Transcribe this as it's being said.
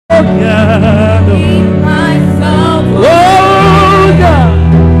Give myself away. Oh God,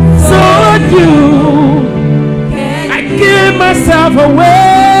 so you. I give myself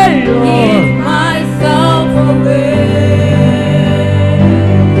away, Lord. Give myself away.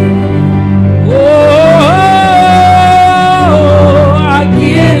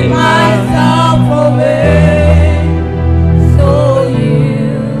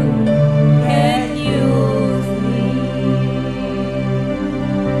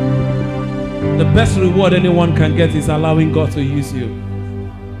 The best reward anyone can get is allowing God to use you.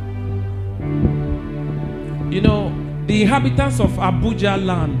 You know, the inhabitants of Abuja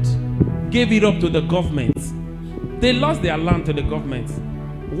land gave it up to the government. They lost their land to the government.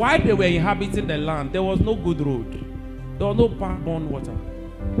 While they were inhabiting the land, there was no good road. There was no pipe-borne water.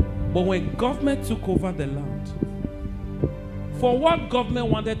 But when government took over the land, for what government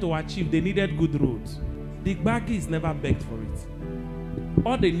wanted to achieve, they needed good roads. The Gbagis never begged for it.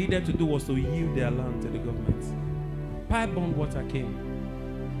 All they needed to do was to yield their land to the government. Pipe-borne water came.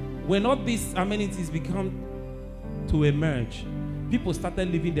 When all these amenities began to emerge, people started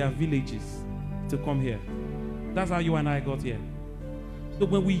leaving their villages to come here. That's how you and I got here. So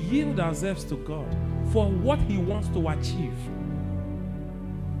when we yield ourselves to God for what He wants to achieve,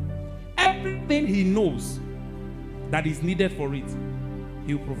 everything He knows that is needed for it,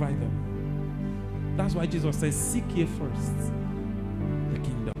 He will provide them. That's why Jesus says, seek ye first the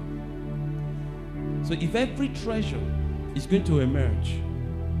kingdom. So if every treasure is going to emerge,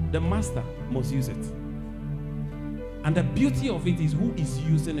 the master must use it. And the beauty of it is who is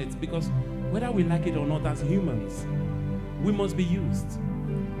using it, because whether we like it or not, as humans, we must be used.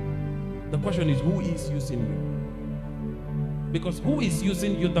 The question is, who is using you? Because who is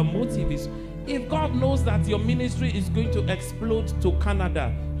using you, the motive is, if God knows that your ministry is going to explode to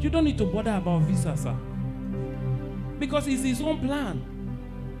Canada, you don't need to bother about visa, sir. Because it's His own plan.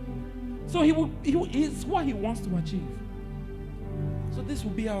 So it's what He wants to achieve. So this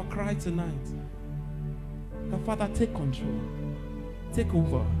will be our cry tonight. The Father, take control. Take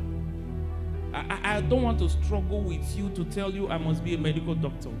over. I don't want to struggle with you to tell you I must be a medical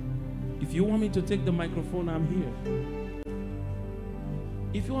doctor. If you want me to take the microphone, I'm here.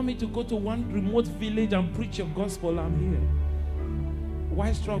 If you want me to go to one remote village and preach your gospel, I'm here.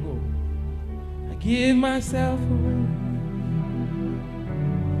 Why struggle? I give myself away.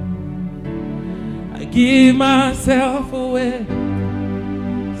 I give myself away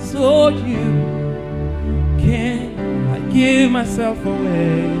so you can. I give myself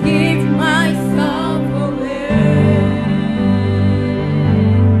away. Give myself away.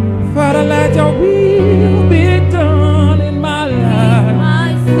 Father, let your will be done in my life.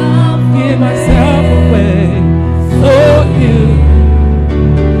 Give myself away so you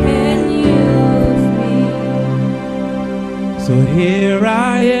can use me. So here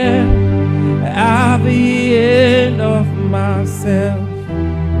I am at the end of myself.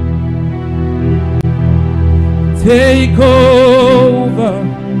 Take over,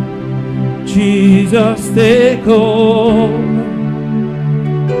 Jesus, take over.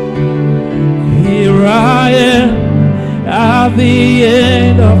 Here I am at the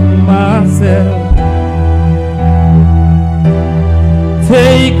end of myself.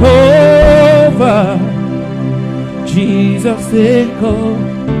 Take over, Jesus, take over.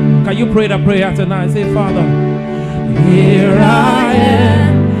 Can you pray that prayer tonight? Say, Father, here I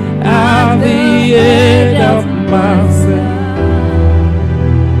am at the end of myself.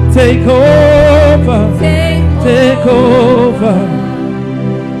 Take over, take over.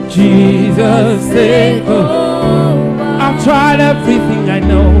 Jesus, take over. I've tried everything I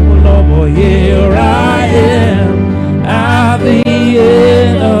know, Lord, but here I am at the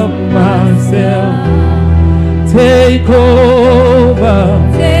end of myself. Take over,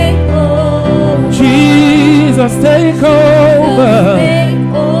 Jesus, take over.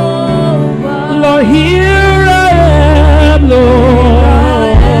 Lord, here I am, Lord,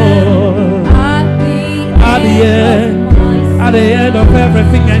 at the end of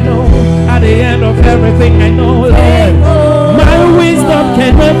everything I know, at the end of everything I know, Lord. My wisdom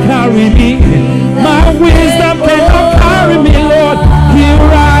cannot carry me, my wisdom cannot carry me, Lord. Here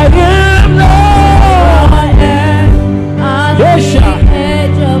I am, Lord. Yesha,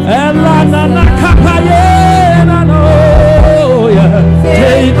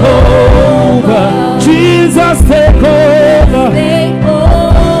 take over, Jesus, take over.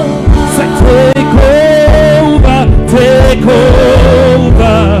 Say, take over, take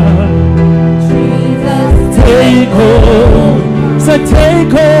over. Jesus, take over. Say,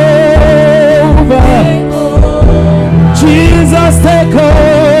 take over. Jesus, take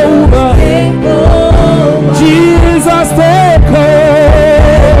over.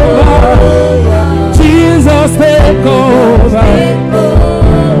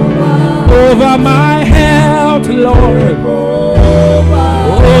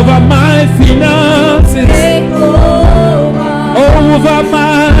 over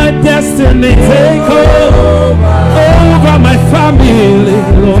my destiny. Take over my family,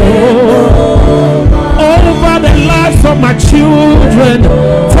 Lord. Over the lives of my children.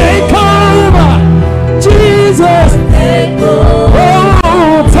 Take over, Jesus. Take over.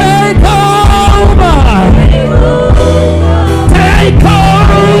 Oh, take over. Take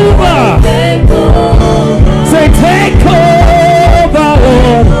over. Say, take over,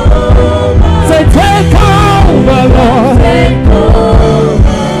 Lord. Say, take over, Lord.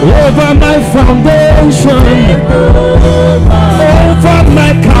 Over my foundation, over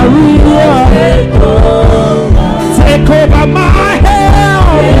my career, take over my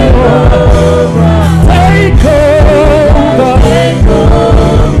health, take over,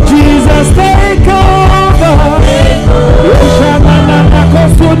 Jesus, take over.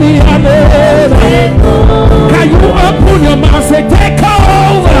 Can you open your mouth and say, take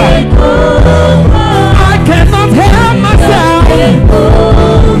over? I cannot help myself.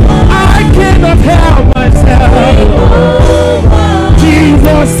 I cannot help myself.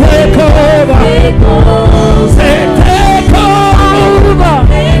 Jesus, take over. Say, take over.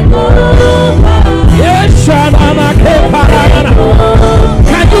 Yes, can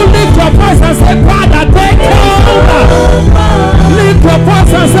you lift your voice and say, Father, take over? Lift your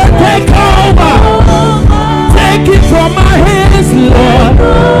voice and say, take over. Take it from my hands, Lord.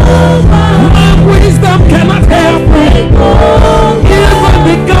 My wisdom cannot help me. Even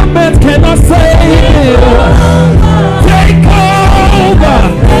the government cannot save me. Take over.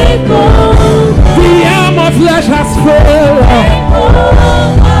 The arm of flesh has failed.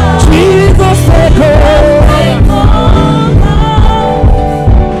 Jesus, take over.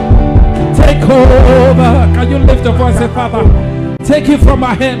 Take over. Can you lift your voice and say, Father, take it from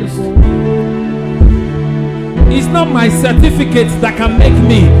my hands. It's not my certificates that can make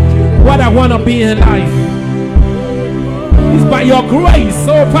me what I want to be in life. It's by your grace.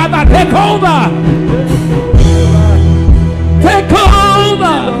 So, Father, take over. Take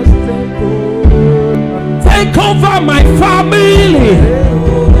over. Take over my family.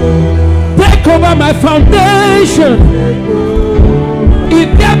 Take over my foundation. If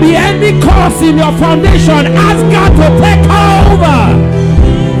there be any cause in your foundation, ask God to take over.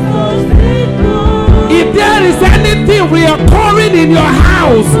 If there is anything reoccurring in your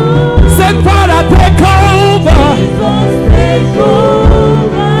house, say, Father, take over.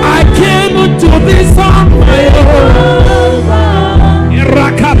 I cannot do this on my own.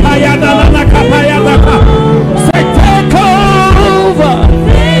 Say, take over.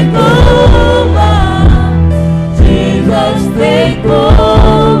 Take over. Jesus, take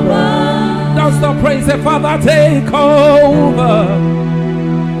over. Don't stop praying. Say, Father, take over.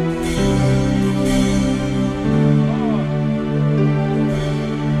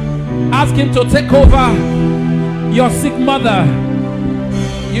 Ask him to take over your sick mother.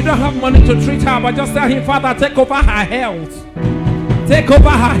 You don't have money to treat her, but just tell him, Father, take over her health. Take over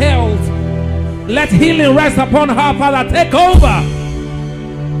her health. Let healing rest upon her, Father. Take over.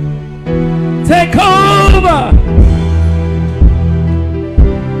 Take over.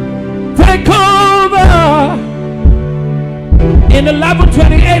 Take over. In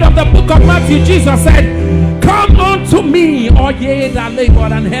 11:28 of the book of Matthew, Jesus said, come unto me, all ye that labor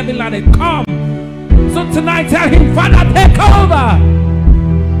and heavy laden, come. So tonight tell him, Father, take over.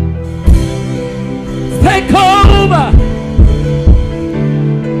 Take over.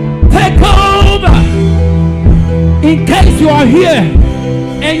 Take over. In case you are here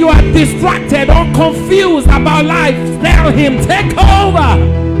and you are distracted or confused about life, tell him, take over.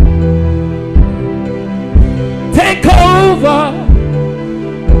 Take over.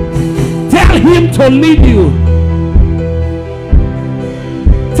 Tell him to lead you.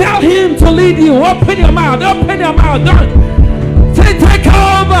 Tell him to lead you. Open your mouth. Open your mouth. Don't say, take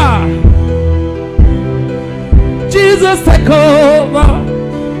over. Jesus, take over.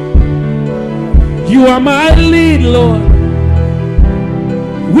 You are my lead, Lord.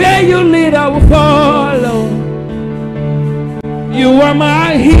 Where you lead, I will follow. You are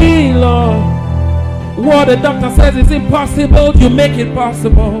my healer. What the doctor says is impossible, you make it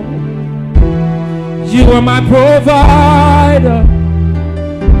possible. You are my provider.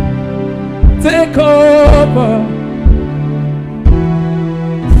 Take over.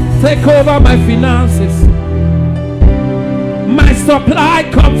 Take over my finances. My supply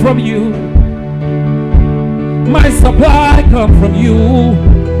comes from you. My supply comes from you.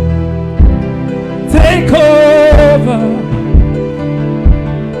 Take over.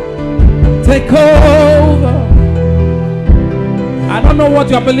 Take over. I don't know what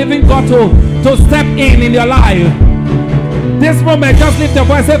you're believing God to step in your life. This moment, just lift your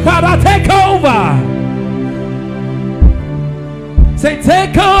voice and say, Father, take over. Say,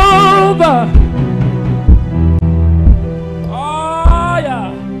 take over. Oh,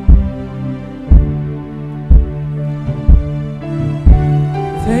 yeah.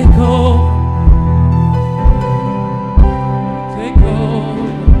 Take over. Take over.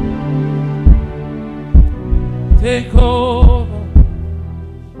 Take over.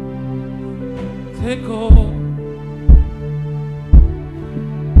 Take over.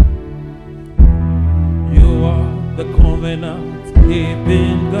 You are the covenant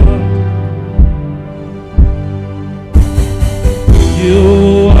keeping God.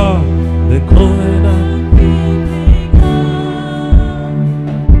 You are the covenant keeping God.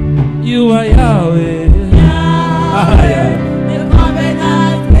 You are Yahweh. The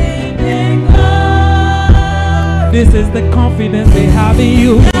covenant keeping God. This is the confidence they have in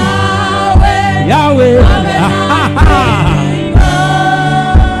you. Yahweh.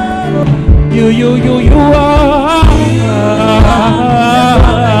 You are.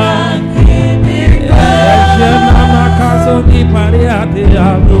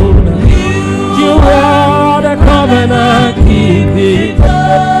 You are the covenant keeping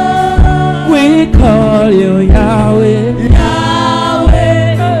God. We call you Yahweh.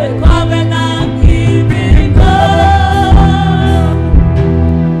 Yahweh, the covenant keeping God.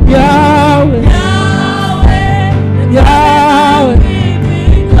 Yahweh. Yahweh, the Yahweh. covenant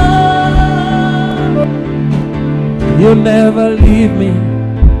keeping God. You never leave me.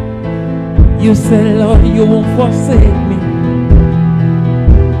 You say, Lord, you won't forsake me.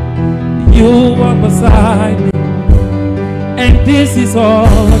 You are beside me, and this is all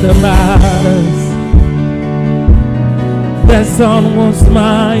that matters. The sun will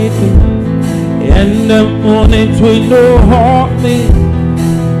smite me, and the morning wind will haunt me.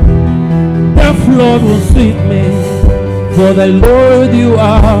 The flood will sweep me, for the Lord, you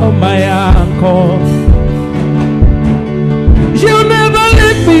are my anchor. You never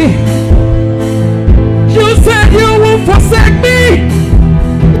leave me. You said you won't forsake me.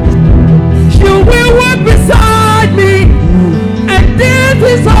 You will walk beside me, and this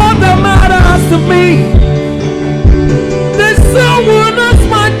is all that matters to me. The sun will not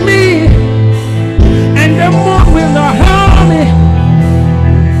smite me, and the moon will not harm me.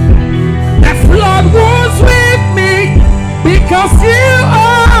 The flood will sweep me, because you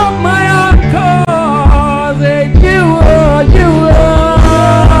are my anchor. You are, you are,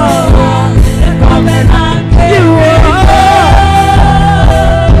 The covenant keeping God.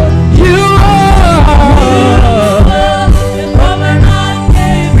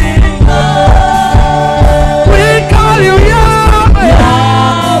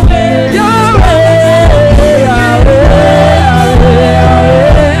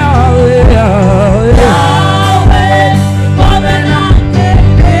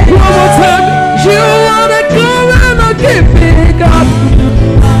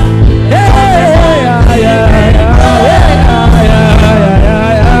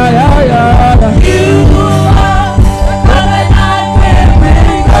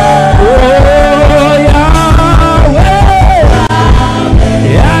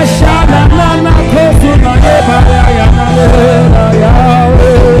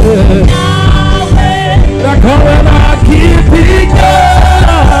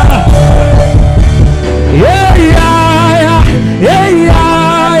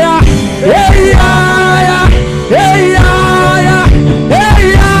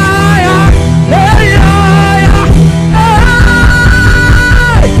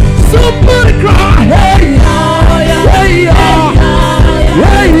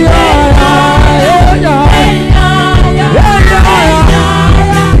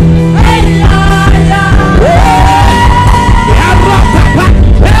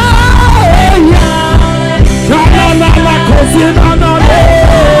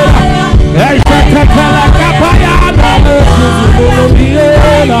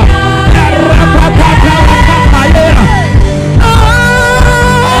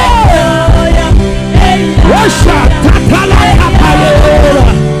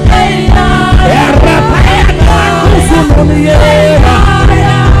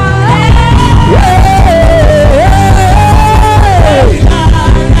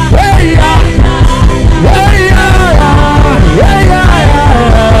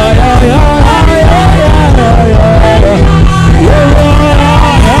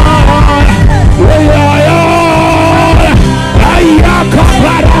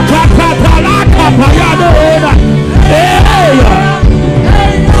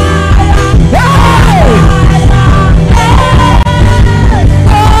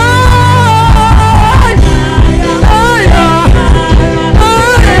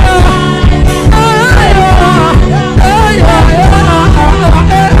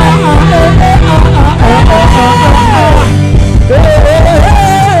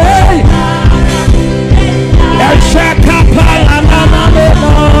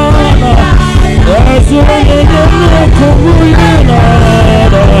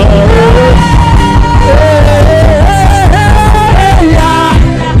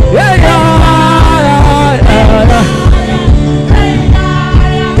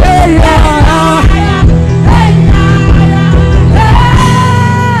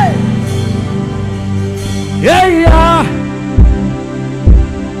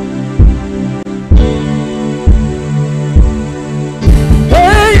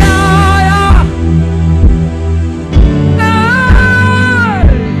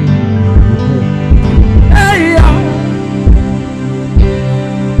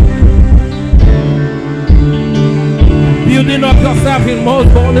 most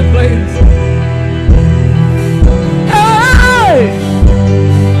holy place. Hey!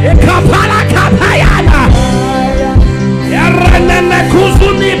 Ekapala kapayana. Erenene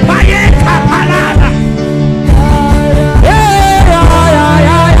kuzuni paye kapalana.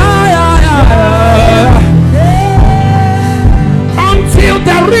 Until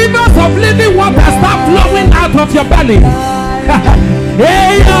the rivers of living water start flowing out of your belly.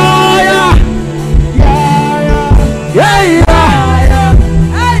 Yeah, yeah, yeah,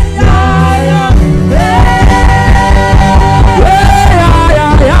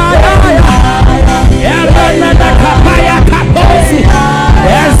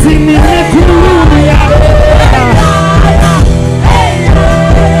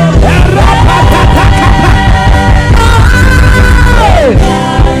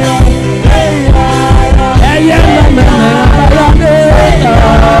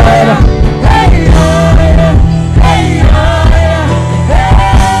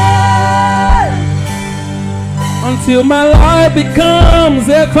 until my life becomes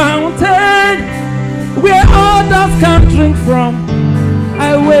a fountain where others can drink from.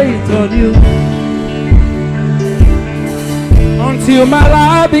 I wait on you. Until my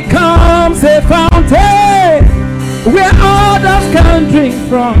life becomes a fountain where others can drink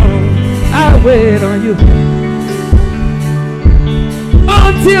from. I wait on you.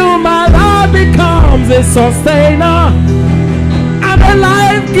 Until my life becomes a sustainer and a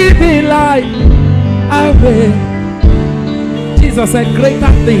life-giving life. I wait. Jesus said,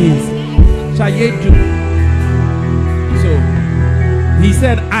 greater things shall ye do. So he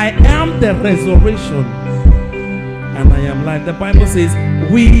said, I am the resurrection and I am life. The Bible says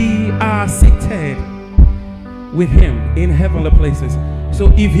we are seated with him in heavenly places.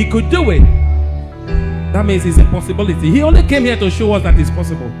 So if he could do it, that means it's a possibility. He only came here to show us that it's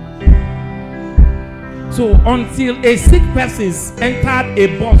possible. So until a sick person entered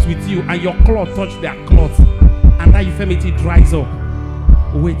a bus with you and your cloth touched their cloth and that infirmity dries up,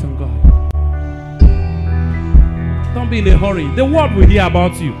 wait on God. Don't be in a hurry. The world will hear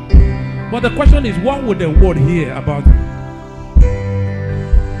about you. But the question is, what would the world hear about you?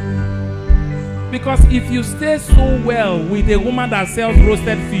 Because if you stay so well with a woman that sells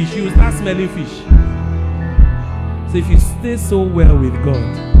roasted fish, you will start smelling fish. So if you stay so well with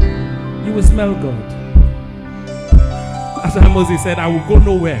God, you will smell God. As Moses said, I will go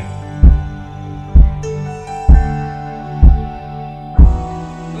nowhere.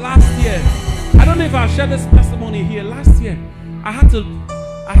 Last year, I don't know if I'll share this testimony here. Last year, I had the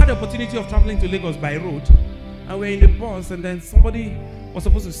opportunity of traveling to Lagos by road, and we're in the bus, and then somebody was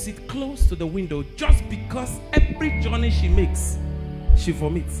supposed to sit close to the window just because every journey she makes, she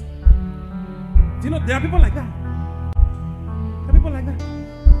vomits. Do you know there are people like that? There are people like that.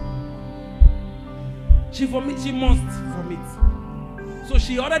 She vomits, she must vomit. So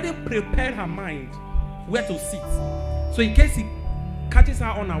she already prepared her mind where to sit. So in case he catches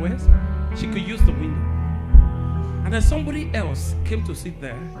her unawares, she could use the window. And then somebody else came to sit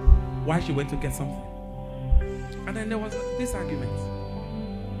there while she went to get something. And then there was this argument.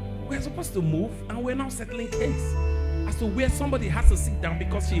 We're supposed to move and we're now settling case as to where somebody has to sit down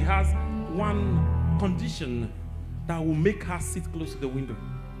because she has one condition that will make her sit close to the window.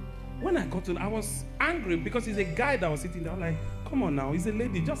 When I got in, I was angry because it's a guy that was sitting there. I'm like, come on now, it's a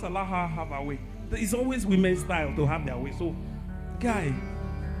lady, just allow her have her way. It's always women's style to have their way. So, guy,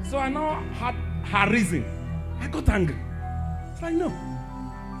 so I now had her reason. I got angry. It's like, no,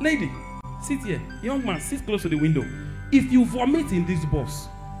 lady, sit here. Young man, sit close to the window. If you vomit in this bus,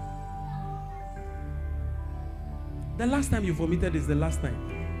 the last time you vomited is the last time.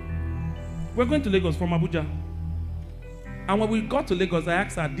 We're going to Lagos from Abuja. And when we got to Lagos, I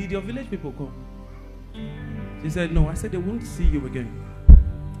asked her, did your village people come? She said, no. I said, they won't see you again.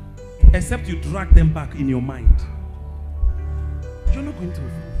 Except you drag them back in your mind. You're not going to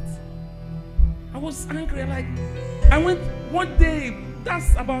vomit. I was angry. I went one day,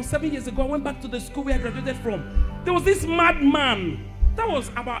 that's about 7 years ago, I went back to the school where I graduated from. There was this madman. That was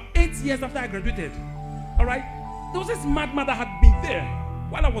about 8 years after I graduated. All right? There was this madman that had been there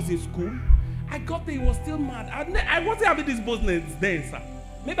while I was in school. I got there, he was still mad. I wasn't having this boldness then, sir.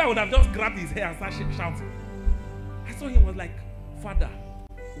 Maybe I would have just grabbed his hair and started shouting. I saw him, was like, Father,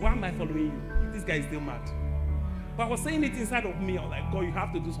 why am I following you? This guy is still mad. But I was saying it inside of me. I was like, God, you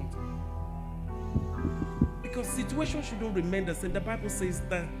have to do something. Because situations shouldn't remain the same. The Bible says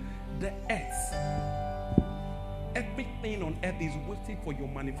that the earth, everything on earth is waiting for your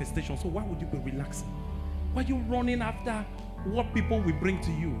manifestation. So why would you be relaxing? Why are you running after what people will bring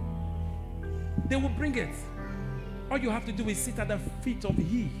to you? They will bring it. All you have to do is sit at the feet of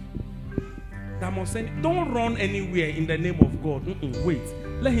He. that must send. Don't run anywhere in the name of God. Wait.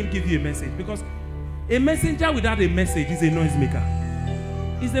 Let him give you a message. Because a messenger without a message is a noisemaker.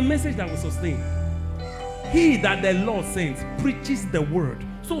 It's a message that will sustain. He that the Lord sends preaches the word.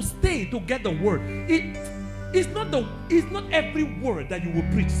 So stay to get the word. It's not every word that you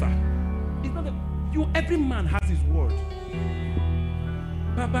will preach, sir. It's not every man has his word.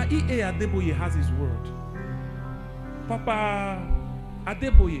 Papa E.A. Adeboye has his word. Papa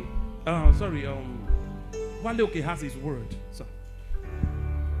Adeboye, Wale Oke has his word. So,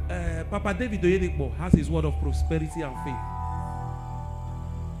 Papa David Oyedepo has his word of prosperity and faith.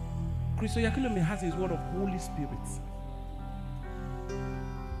 Chris Oyakhilome has his word of Holy Spirit.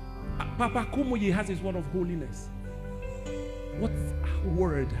 Papa Kumoye has his word of holiness. What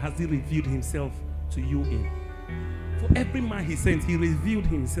word has he revealed himself to you in? For every man he sent, he revealed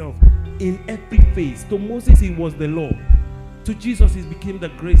himself in every phase. To Moses, he was the law. To Jesus, he became the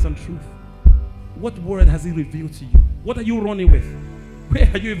grace and truth. What word has he revealed to you? What are you running with? Where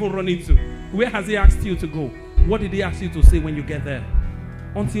are you even running to? Where has he asked you to go? What did he ask you to say when you get there?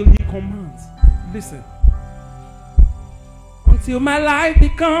 Until he commands. Listen. Until my life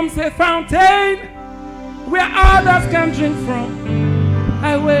becomes a fountain where others can drink from,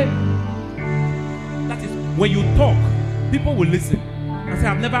 I wait. That is, when you talk, people will listen and say,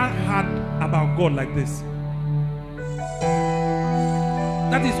 I've never heard about God like this.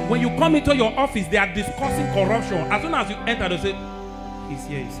 That is, when you come into your office, they are discussing corruption. As soon as you enter, they say, he's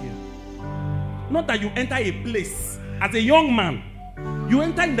here, he's here. Not that you enter a place as a young man. You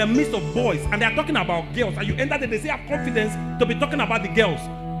enter in the midst of boys and they are talking about girls, and you enter there, they say have confidence to be talking about the girls.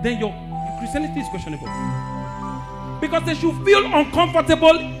 Then your Christianity is questionable. Because they should feel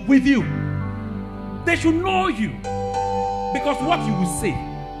uncomfortable with you. They should know you. Because what you will say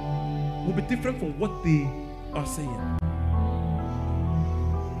will be different from what they are saying.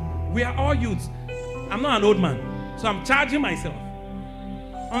 We are all youths. I'm not an old man, so I'm charging myself.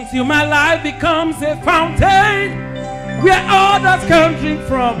 Until my life becomes a fountain where others can drink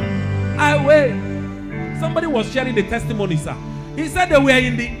from, I wait. Somebody was sharing the testimony, sir. He said they were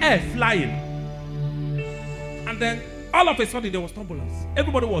in the air flying. And then all of a sudden there was turbulence.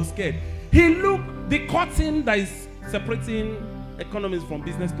 Everybody was scared. He looked, the curtain that is separating economies from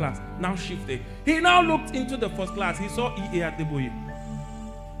business class now shifted. He now looked into the first class. He saw E.A. Adeboye.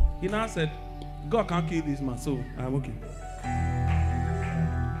 He now said, God can't kill this man, so I'm okay.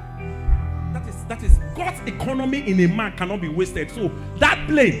 That is God's economy in a man cannot be wasted. So that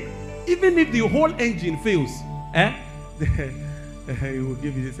plane, even if the whole engine fails, he will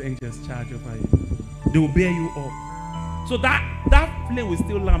give you this angel's charge over you. They will bear you up. So that plane will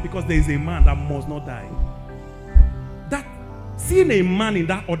still land because there is a man that must not die. That seeing a man in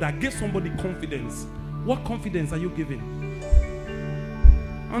that order gives somebody confidence. What confidence are you giving?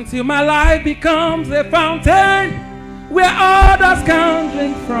 Until my life becomes a fountain where others can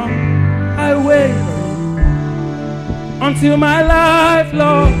drink from, I wait. Until my life,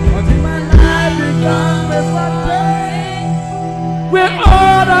 Lord, until my life becomes a fountain where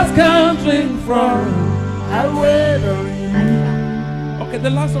others can drink from, I wait on you. Okay, the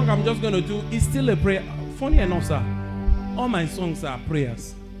last song I'm just going to do is still a prayer. Funny enough, sir, all my songs are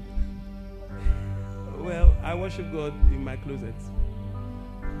prayers. Well, I worship God in my closet.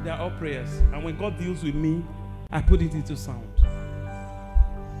 They are all prayers. And when God deals with me, I put it into sound.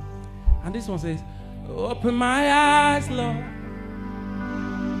 And this one says, open my eyes, Lord.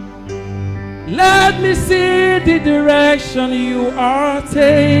 Let me see the direction you are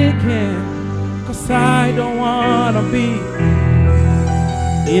taking. 'Cause I don't want to be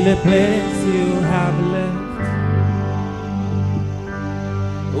in a place you have left.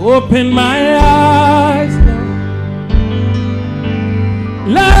 Open my eyes, Lord.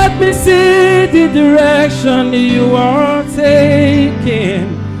 Let me see the direction you are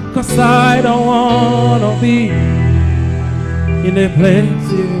taking. 'Cause I don't want to be in a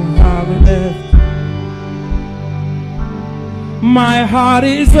place you have left. My heart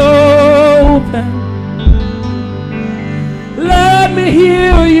is open. Let me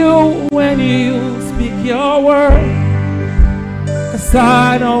hear you when you speak your word. 'Cause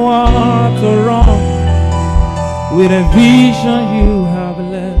I don't want to run with a vision you have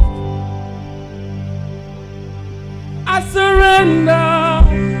left. I surrender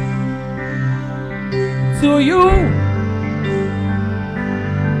to you.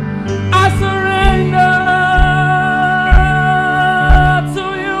 I surrender to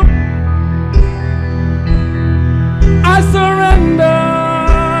you. I surrender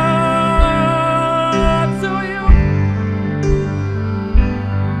to you.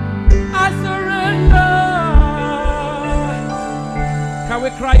 I surrender. Can we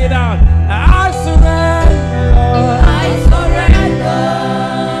cry it out? I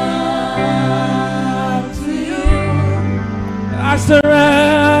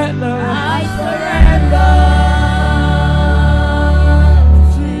surrender. I surrender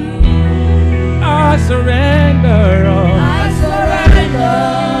to you. I surrender. Oh. I surrender.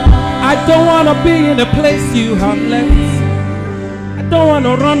 I don't want to be in the place you have left. I don't want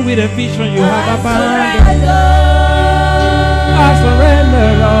to run with a vision you have abandoned. I surrender,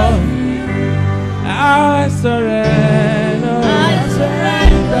 Lord. I surrender. I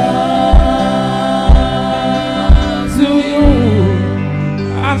surrender To you.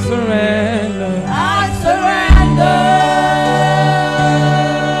 I surrender. I surrender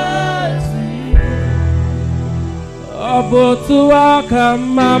to you. Obotuaka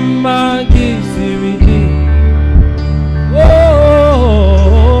mama gisiridi.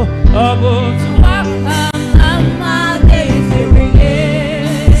 Oh, obotuaka. Mama,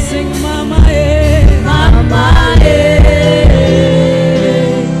 sing mama, mama, mama.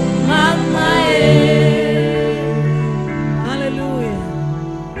 Hallelujah.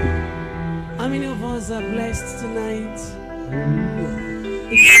 How many of us are blessed tonight?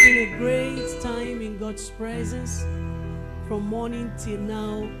 It's been a great time in God's presence. From morning till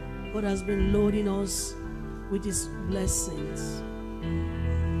now, God has been loading us with His blessings.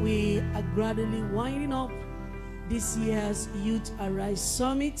 We are gradually winding up this year's Youth Arise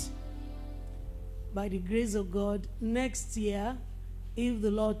Summit. By the grace of God, next year, if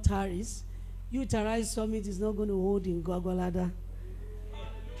the Lord tarries, Youth Arise Summit is not going to hold in Gwagwalada.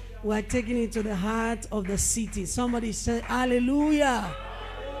 We are taking it to the heart of the city. Somebody say, hallelujah.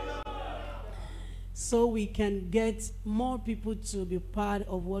 So we can get more people to be part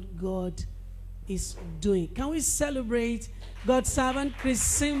of what God is doing. Can we celebrate God's servant, Chris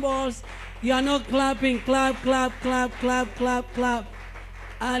Symbols? You are not clapping. Clap, clap, clap, clap, clap, clap.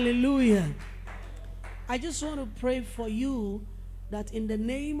 Hallelujah. I just want to pray for you that in the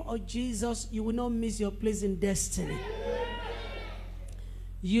name of Jesus, you will not miss your place in destiny.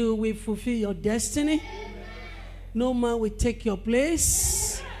 You will fulfill your destiny. No man will take your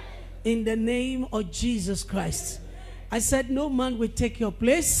place in the name of Jesus Christ. I said no man will take your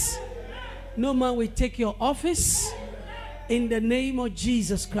place. No man will take your office in the name of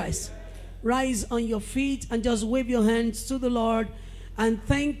Jesus Christ. Rise on your feet and just wave your hands to the Lord and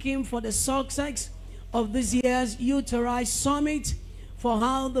thank Him for the success of this year's Youth Arise Summit, for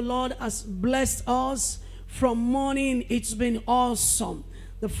how the Lord has blessed us from morning. It's been awesome.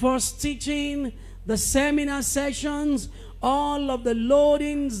 The first teaching, the seminar sessions, all of the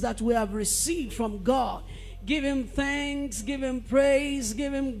loadings that we have received from God. Give Him thanks, give Him praise,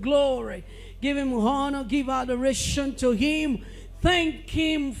 give Him glory, give Him honor, give adoration to Him. Thank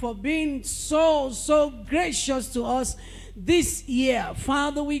Him for being so gracious to us this year.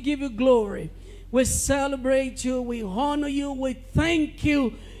 Father, we give You glory. We celebrate You. We honor You. We thank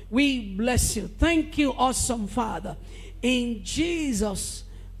You. We bless You. Thank You, awesome Father. In Jesus'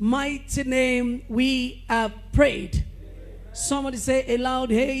 mighty name we have prayed. Somebody say a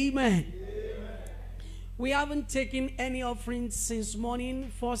loud amen. We haven't taken any offerings since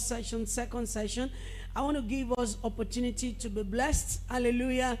morning. First session, second session. I want to give us opportunity to be blessed.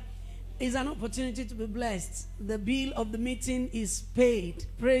 Hallelujah. It's an opportunity to be blessed. The bill of the meeting is paid.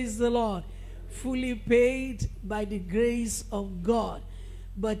 Praise the Lord. Fully paid by the grace of God.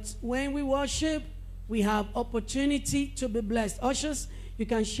 But when we worship, we have opportunity to be blessed. Ushers, you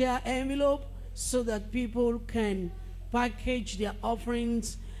can share envelope so that people can package their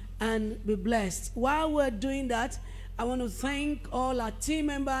offerings and be blessed. While we're doing that, I want to thank all our team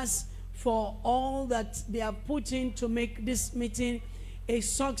members for all that they have put in to make this meeting a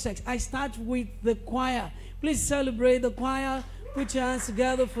success. I start with the choir. Please celebrate the choir. Put your hands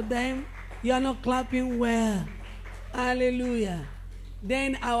together for them. You are not clapping well. Hallelujah.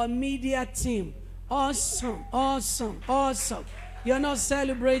 Then our media team. Awesome, awesome, awesome. You're not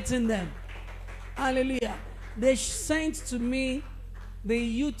celebrating them. Hallelujah. They sent to me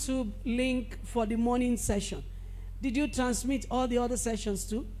the YouTube link for the morning session. Did you transmit all the other sessions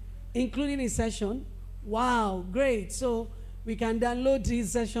too? Including his session? Wow, great. So we can download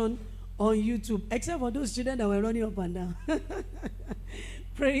his session on YouTube. Except for those students that were running up and down.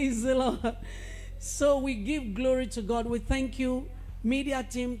 Praise the Lord. So we give glory to God. We thank you, media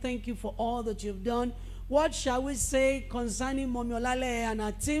team. Thank you for all that you've done. What shall we say concerning Mommy Olale and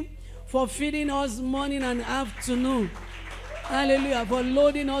her team for feeding us morning and afternoon? Hallelujah. For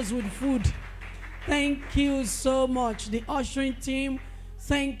loading us with food. Thank you so much. The ushering team.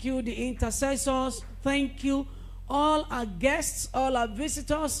 Thank you. The intercessors. Thank you. All our guests, all our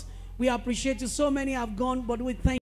visitors. We appreciate you. So many have gone, but we thank you.